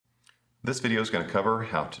This video is going to cover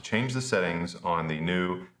how to change the settings on the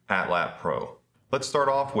new ATLP Pro. Let's start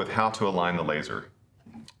off with how to align the laser.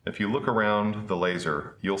 If you look around the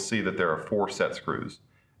laser, you'll see that there are 4 set screws.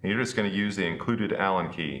 And you're just going to use the included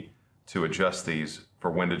Allen key to adjust these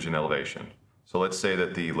for windage and elevation. So let's say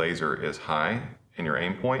that the laser is high in your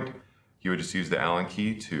aim point. You would just use the Allen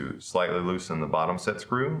key to slightly loosen the bottom set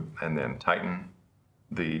screw and then tighten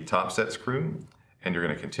the top set screw. And you're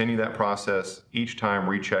going to continue that process, each time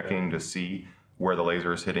rechecking to see where the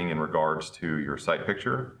laser is hitting in regards to your sight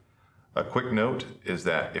picture. A quick note is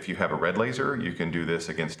that if you have a red laser, you can do this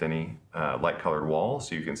against any light colored wall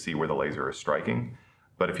so you can see where the laser is striking.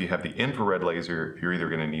 But if you have the infrared laser, you're either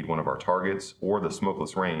going to need one of our targets or the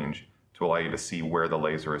smokeless range to allow you to see where the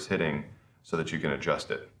laser is hitting so that you can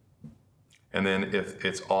adjust it. And then if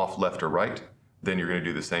it's off left or right, then you're going to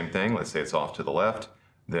do the same thing. Let's say it's off to the left,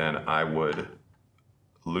 then I would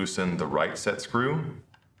loosen the right set screw,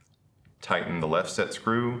 tighten the left set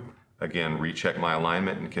screw, again recheck my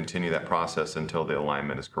alignment and continue that process until the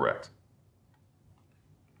alignment is correct.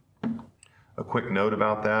 A quick note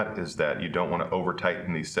about that is that you don't want to over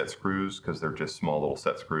tighten these set screws because they're just small little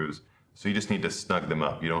set screws. So you just need to snug them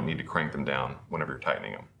up. You don't need to crank them down whenever you're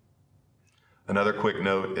tightening them. Another quick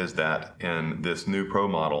note is that in this new Pro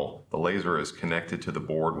model, the laser is connected to the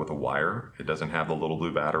board with a wire. It doesn't have the little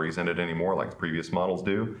blue batteries in it anymore like the previous models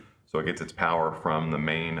do. So it gets its power from the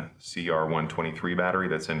main CR123 battery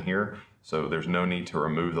that's in here. So there's no need to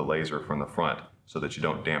remove the laser from the front so that you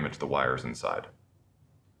don't damage the wires inside.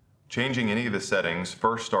 Changing any of the settings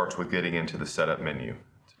first starts with getting into the setup menu.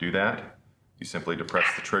 To do that, you simply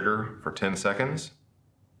depress the trigger for 10 seconds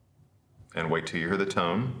and wait till you hear the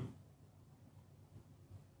tone.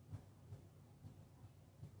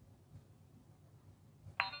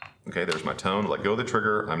 Okay, there's my tone. Let go of the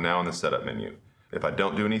trigger. I'm now in the setup menu. If I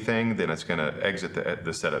don't do anything, then it's going to exit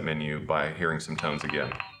the setup menu by hearing some tones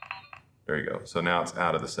again. There you go. So now it's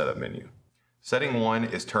out of the setup menu. Setting 1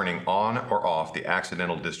 is turning on or off the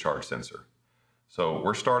accidental discharge sensor. So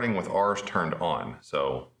we're starting with ours turned on.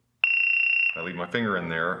 So if I leave my finger in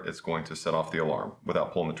there, it's going to set off the alarm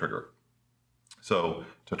without pulling the trigger. So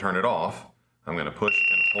to turn it off, I'm going to push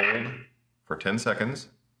and hold for 10 seconds.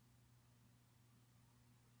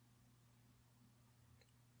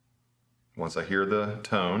 Once I hear the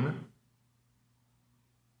tone,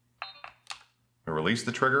 I release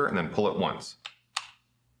the trigger and then pull it once.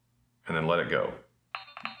 And then let it go.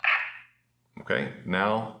 Okay,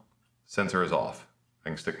 now sensor is off. I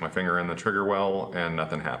can stick my finger in the trigger well and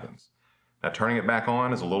nothing happens. Now turning it back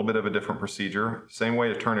on is a little bit of a different procedure. Same way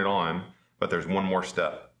to turn it on, but there's one more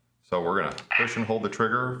step. So we're going to push and hold the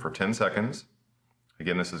trigger for 10 seconds.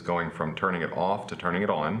 Again, this is going from turning it off to turning it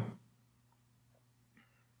on.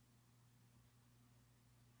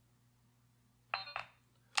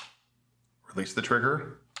 Release the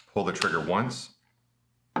trigger, pull the trigger once,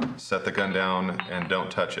 set the gun down and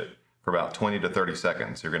don't touch it for about 20 to 30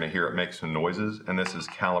 seconds. You're going to hear it make some noises, and this is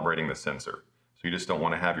calibrating the sensor. So you just don't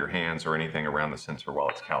want to have your hands or anything around the sensor while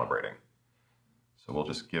it's calibrating. So we'll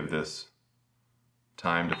just give this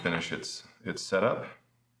time to finish its setup.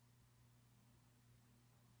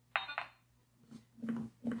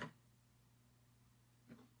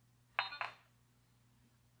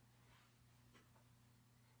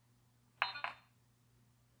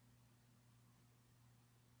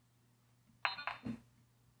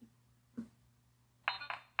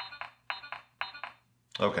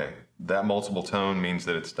 Okay, that multiple tone means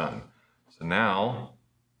that it's done. So now,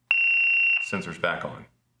 sensor's back on.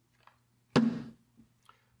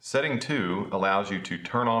 Setting 2 allows you to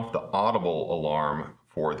turn off the audible alarm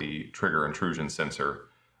for the trigger intrusion sensor,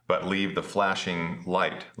 but leave the flashing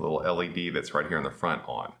light, little LED that's right here in the front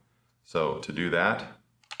on. So to do that,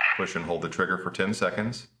 push and hold the trigger for 10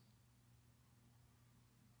 seconds.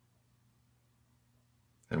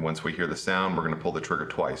 And once we hear the sound, we're going to pull the trigger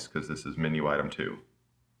twice because this is menu item 2.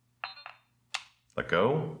 Let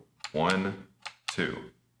go, 1, 2.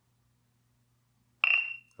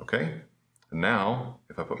 Okay, and now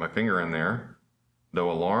if I put my finger in there,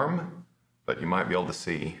 no alarm, but you might be able to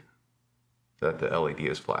see that the LED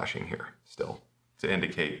is flashing here still to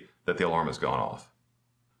indicate that the alarm has gone off.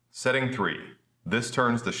 Setting 3, this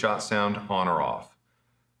turns the shot sound on or off.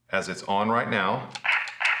 As it's on right now,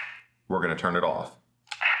 we're going to turn it off.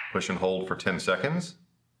 Push and hold for 10 seconds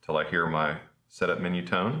till I hear my setup menu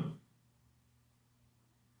tone.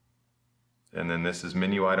 And then this is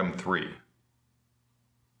menu item 3.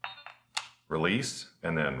 Release,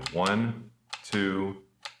 and then 1, 2,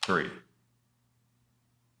 3.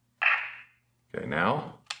 Okay,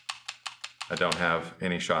 now I don't have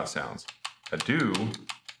any shot sounds. I do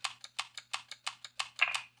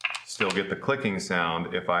still get the clicking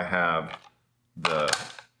sound if I have the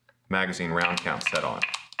magazine round count set on.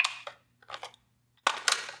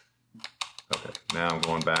 Okay, now I'm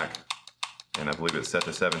going back, and I believe it's set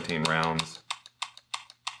to 17 rounds.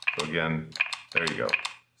 So again, there you go.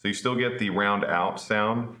 So you still get the round out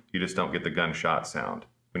sound, you just don't get the gunshot sound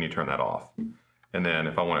when you turn that off. And then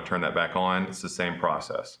if I want to turn that back on, it's the same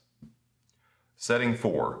process. Setting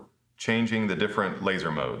 4, changing the different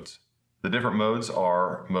laser modes. The different modes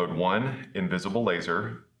are mode 1, invisible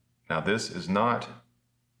laser. Now this is not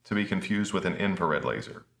to be confused with an infrared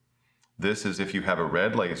laser. This is if you have a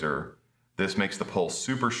red laser, this makes the pulse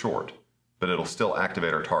super short, but it'll still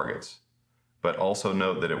activate our targets. But also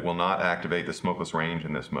note that it will not activate the smokeless range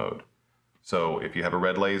in this mode. So if you have a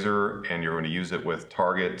red laser and you're going to use it with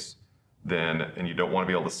targets, and you don't want to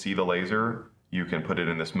be able to see the laser, you can put it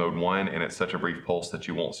in this mode 1, and it's such a brief pulse that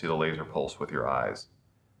you won't see the laser pulse with your eyes.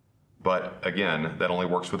 But again, that only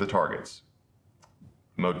works with the targets.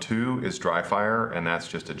 Mode 2 is dry fire, and that's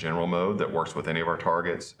just a general mode that works with any of our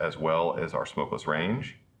targets as well as our smokeless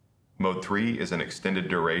range. Mode 3 is an extended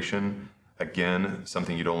duration. Again,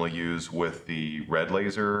 something you'd only use with the red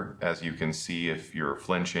laser, as you can see if you're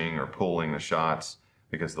flinching or pulling the shots,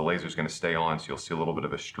 because the laser is going to stay on, so you'll see a little bit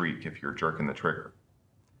of a streak if you're jerking the trigger.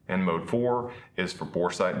 And mode 4 is for bore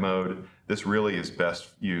sight mode. This really is best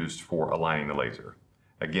used for aligning the laser.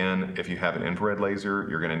 Again, if you have an infrared laser,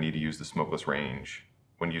 you're going to need to use the smokeless range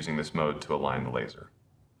when using this mode to align the laser.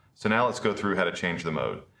 So now let's go through how to change the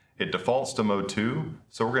mode. It defaults to mode 2,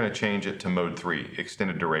 so we're going to change it to mode 3,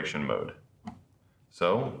 extended duration mode.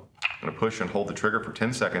 So I'm going to push and hold the trigger for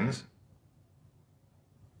 10 seconds.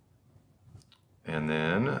 And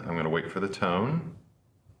then I'm going to wait for the tone.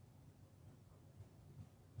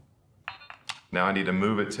 Now I need to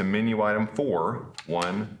move it to menu item 4.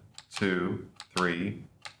 1, 2, 3,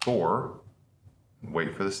 4.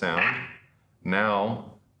 Wait for the sound.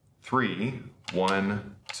 Now 3,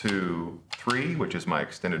 1, 2, 3, which is my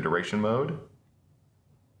extended duration mode.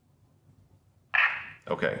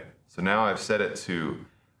 Okay, so now I've set it to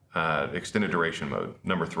extended duration mode,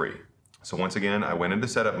 number 3. So once again, I went into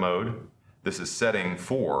setup mode. This is setting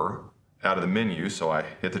 4 out of the menu, so I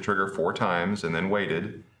hit the trigger 4 times and then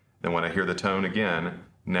waited. Then when I hear the tone again,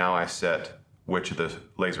 now I set which of the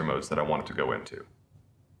laser modes that I want it to go into.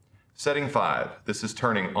 Setting 5, this is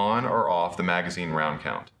turning on or off the magazine round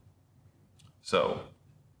count. So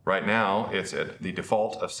right now it's at the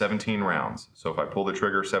default of 17 rounds. So if I pull the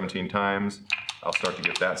trigger 17 times, I'll start to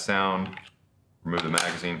get that sound, remove the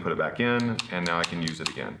magazine, put it back in, and now I can use it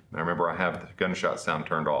again. Now remember, I have the gunshot sound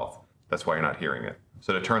turned off. That's why you're not hearing it.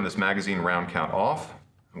 So to turn this magazine round count off,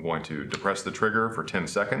 I'm going to depress the trigger for 10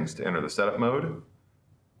 seconds to enter the setup mode.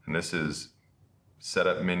 And this is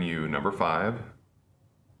setup menu number 5.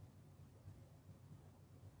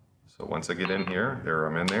 So once I get in here, there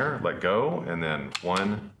I'm in there, let go, and then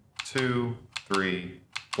 1, 2, 3,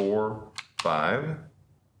 4, 5.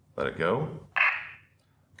 Let it go.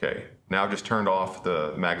 Okay, now I've just turned off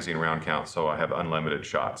the magazine round count, so I have unlimited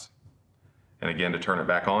shots. And again, to turn it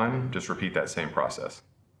back on, just repeat that same process.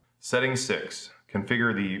 Setting 6,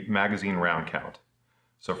 configure the magazine round count.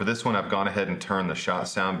 So for this one, I've gone ahead and turned the shot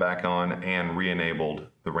sound back on and re-enabled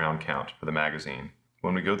the round count for the magazine.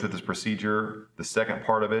 When we go through this procedure, the second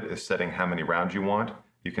part of it is setting how many rounds you want.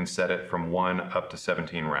 You can set it from 1 up to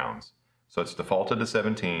 17 rounds. So it's defaulted to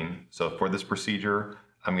 17. So for this procedure,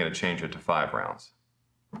 I'm going to change it to 5 rounds.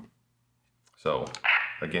 So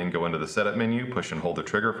again, go into the setup menu, push and hold the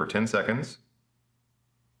trigger for 10 seconds.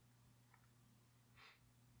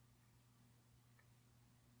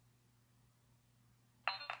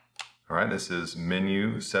 All right, this is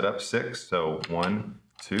menu setup 6. So 1,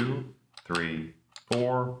 2, 3,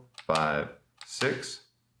 4, 5, 6.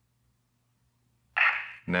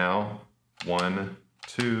 Now 1,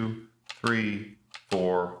 2, 3,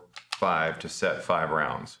 4, 5 to set 5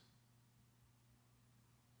 rounds.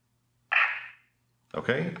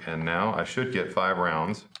 Okay, and now I should get 5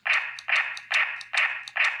 rounds.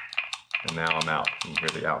 And now I'm out. You can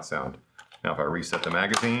hear the out sound. Now if I reset the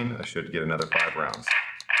magazine, I should get another 5 rounds.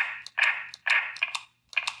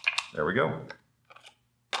 There we go.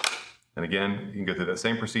 And again, you can go through that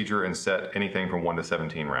same procedure and set anything from 1 to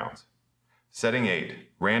 17 rounds. Setting 8,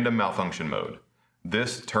 random malfunction mode.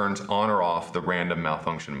 This turns on or off the random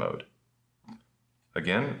malfunction mode.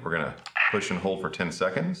 Again, we're going to push and hold for 10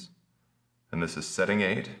 seconds. And this is setting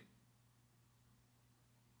 8.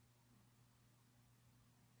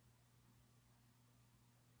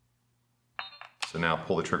 So now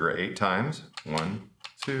pull the trigger 8 times. 1,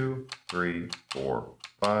 2, 3, 4,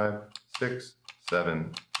 5, 6,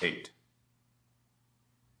 7, 8.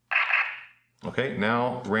 Okay,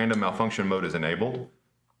 now random malfunction mode is enabled.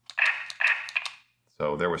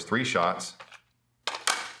 So there was 3 shots.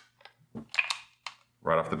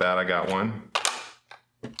 Right off the bat, I got one.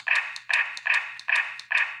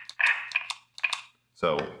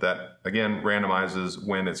 So that, again, randomizes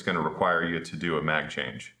when it's going to require you to do a mag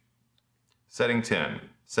change. Setting 10,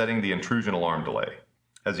 setting the intrusion alarm delay.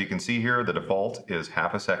 As you can see here, the default is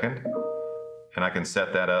 ½ second, and I can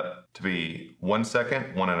set that up to be 1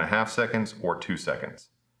 second, 1.5 seconds, or 2 seconds.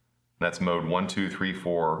 That's mode 1, 2, 3,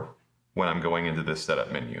 4 when I'm going into this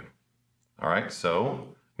setup menu. All right, so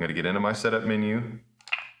I'm going to get into my setup menu,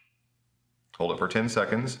 hold it for 10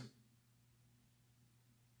 seconds.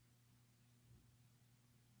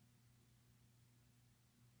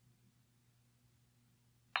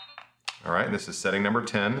 All right, this is setting number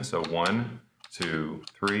 10. So 1, 2,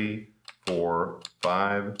 3, 4,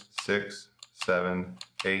 5, 6, 7,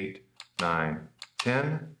 8, 9,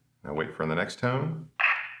 10. Now wait for the next tone.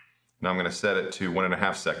 Now I'm going to set it to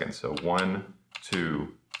 1.5 seconds. So 1,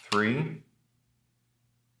 2, 3.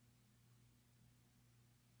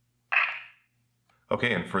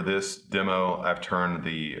 Okay, and for this demo, I've turned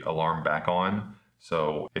the alarm back on.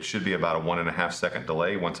 So it should be about a 1.5 second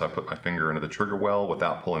delay once I put my finger into the trigger well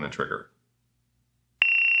without pulling the trigger.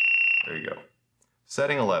 There you go.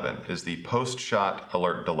 Setting 11 is the post-shot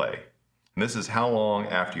alert delay. And this is how long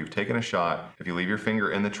after you've taken a shot, if you leave your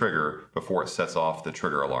finger in the trigger before it sets off the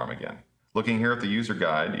trigger alarm again. Looking here at the user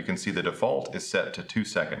guide, you can see the default is set to 2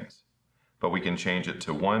 seconds, but we can change it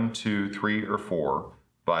to 1, 2, 3, or 4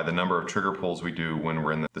 by the number of trigger pulls we do when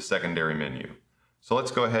we're in the secondary menu. So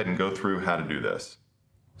let's go ahead and go through how to do this.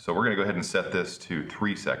 So we're going to go ahead and set this to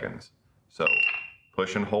 3 seconds. So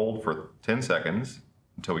push and hold for 10 seconds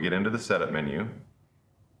until we get into the setup menu.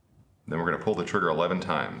 Then we're going to pull the trigger 11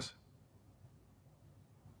 times.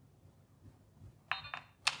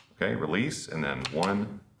 Okay, release, and then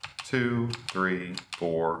 1, 2, 3,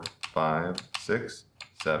 4, 5, 6,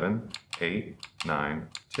 7, 8, 9,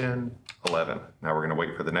 10, 11. Now we're going to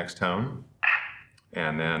wait for the next tone.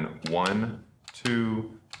 And then 1,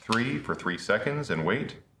 2, 3 for 3 seconds and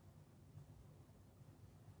wait.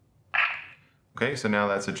 Okay, so now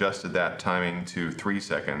that's adjusted that timing to 3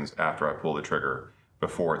 seconds after I pull the trigger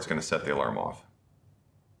before it's going to set the alarm off.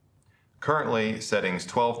 Currently, settings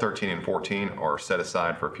 12, 13, and 14 are set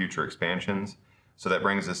aside for future expansions, so that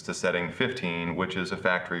brings us to setting 15, which is a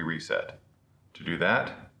factory reset. To do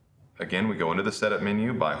that, again, we go into the setup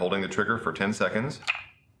menu by holding the trigger for 10 seconds,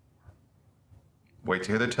 wait to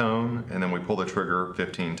hear the tone, and then we pull the trigger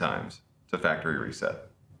 15 times to factory reset.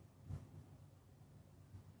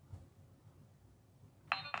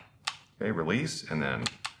 Okay, release, and then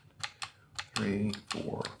 3,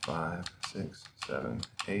 4, 5, 6, 7,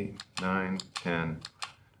 8, 9, 10,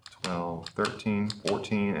 12, 13,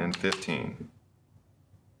 14, and 15.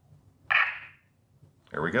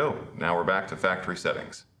 There we go. Now we're back to factory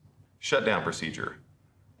settings. Shutdown procedure.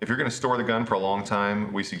 If you're going to store the gun for a long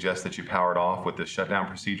time, we suggest that you power it off with this shutdown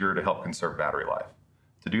procedure to help conserve battery life.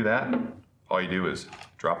 To do that, all you do is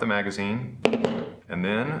drop the magazine, and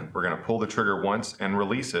then we're going to pull the trigger once and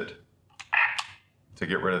release it to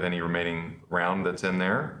get rid of any remaining round that's in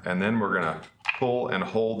there. And then we're going to pull and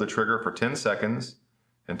hold the trigger for 10 seconds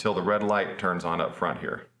until the red light turns on up front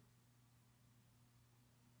here.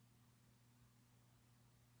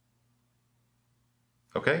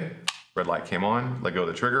 Okay, red light came on, let go of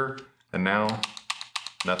the trigger, and now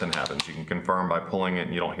nothing happens. You can confirm by pulling it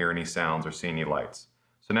and you don't hear any sounds or see any lights.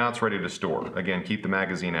 So now it's ready to store. Again, keep the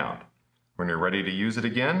magazine out. When you're ready to use it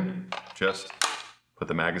again, just put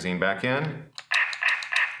the magazine back in,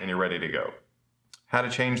 and you're ready to go. How to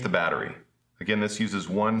change the battery. Again, this uses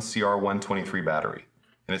one CR123 battery,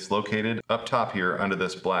 and it's located up top here under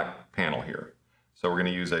this black panel here. So we're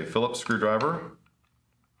going to use a Phillips screwdriver,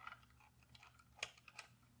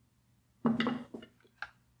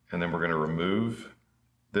 and then we're going to remove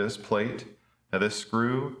this plate. Now this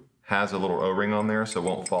screw has a little O-ring on there, so it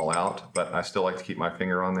won't fall out, but I still like to keep my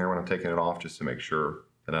finger on there when I'm taking it off just to make sure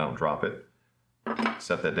that I don't drop it.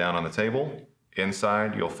 Set that down on the table.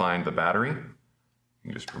 Inside, you'll find the battery. You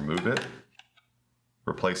can just remove it,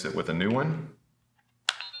 replace it with a new one,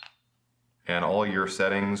 and all your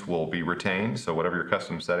settings will be retained. So whatever your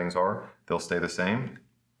custom settings are, they'll stay the same.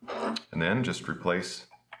 And then just replace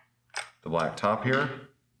the black top here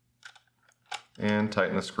and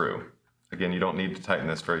tighten the screw. Again, you don't need to tighten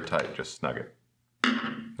this very tight, just snug it.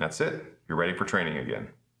 That's it. You're ready for training again.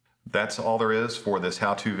 That's all there is for this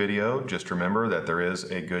how-to video. Just remember that there is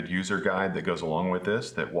a good user guide that goes along with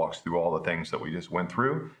this that walks through all the things that we just went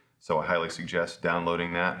through. So I highly suggest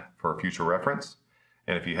downloading that for future reference.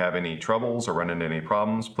 And if you have any troubles or run into any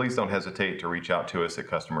problems, please don't hesitate to reach out to us at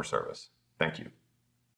customer service. Thank you.